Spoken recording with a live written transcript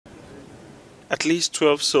At least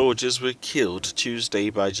 12 soldiers were killed Tuesday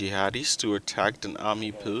by jihadists who attacked an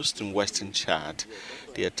army post in western Chad.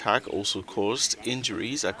 The attack also caused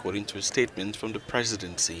injuries, according to a statement from the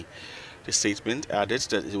presidency. The statement added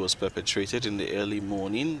that it was perpetrated in the early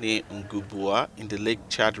morning near Ngouboua in the Lake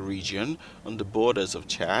Chad region on the borders of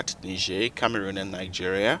Chad, Niger, Cameroon and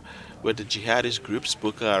Nigeria, where the jihadist groups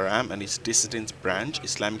Boko Haram and its dissident branch,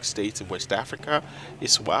 Islamic State in West Africa,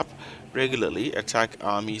 Iswap, regularly attack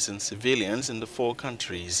armies and civilians in the four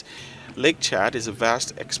countries. Lake Chad is a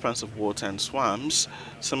vast expanse of water and swamps,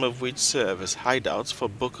 some of which serve as hideouts for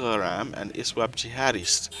Boko Haram and Iswap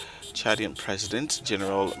jihadists. Chadian President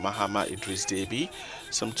General Mahama Idris Deby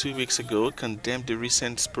some 2 weeks ago condemned the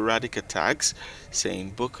recent sporadic attacks,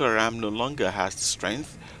 saying Boko Haram no longer has the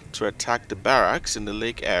strength to attack the barracks in the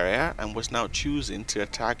lake area and was now choosing to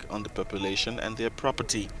attack on the population and their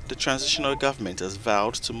property. The transitional government has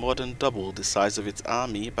vowed to more than double the size of its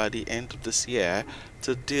army by the end of this year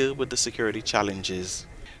to deal with the security challenges.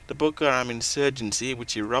 The Boko Haram insurgency,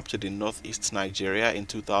 which erupted in northeast Nigeria in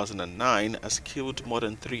 2009, has killed more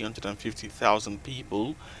than 350,000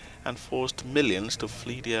 people and forced millions to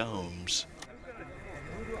flee their homes.